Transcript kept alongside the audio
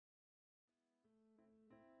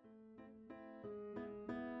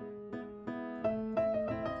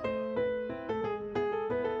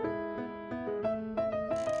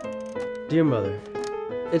Dear Mother,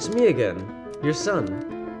 it's me again, your son.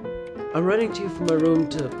 I'm writing to you from my room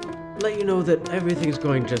to let you know that everything's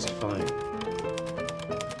going just fine.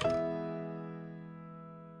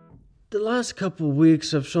 The last couple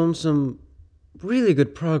weeks have shown some really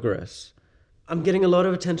good progress. I'm getting a lot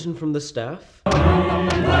of attention from the staff. And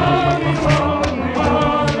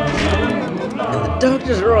the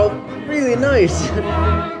doctors are all really nice.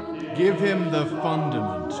 Give him the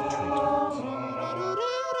fundament treatment.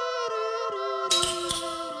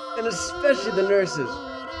 And especially the nurses.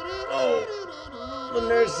 Oh, the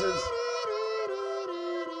nurses.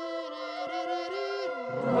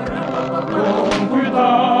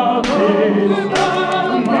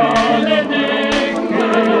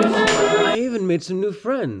 I even made some new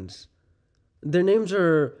friends. Their names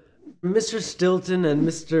are Mr. Stilton and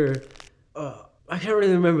Mr. I can't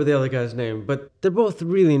really remember the other guy's name, but they're both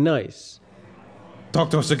really nice.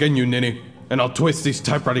 Talk to us again, you ninny, and I'll twist these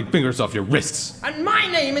typewriting fingers off your wrists. And my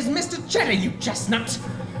name is Mr. Cheddar, you chestnut.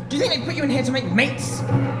 Do you think they put you in here to make mates?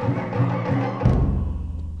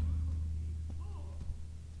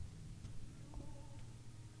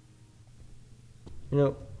 You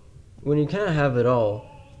know, when you can't have it all,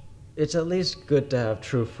 it's at least good to have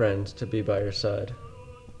true friends to be by your side.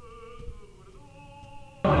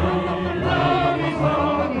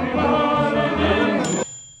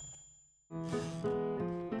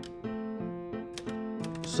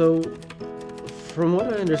 So, from what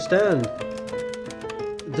I understand,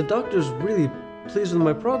 the doctor's really pleased with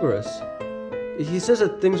my progress. He says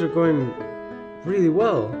that things are going really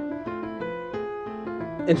well.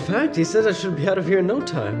 In fact, he says I should be out of here in no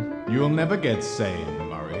time. You'll never get sane,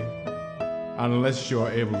 Murray. Unless you're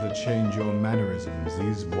able to change your mannerisms,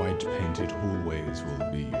 these white-painted hallways will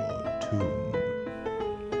be your tomb.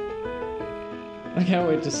 I can't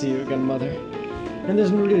wait to see you again, Mother. And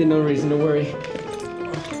there's really no reason to worry.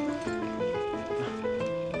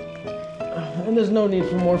 And there's no need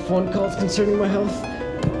for more phone calls concerning my health.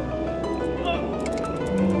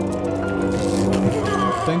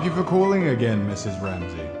 Thank you for calling again, Mrs.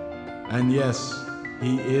 Ramsey. And yes,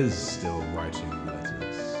 he is still writing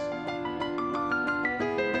letters.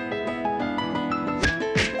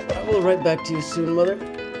 I will write back to you soon, Mother.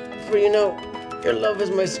 For you know, your love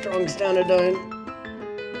is my strongest anodyne.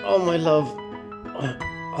 All my love.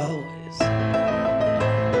 Always.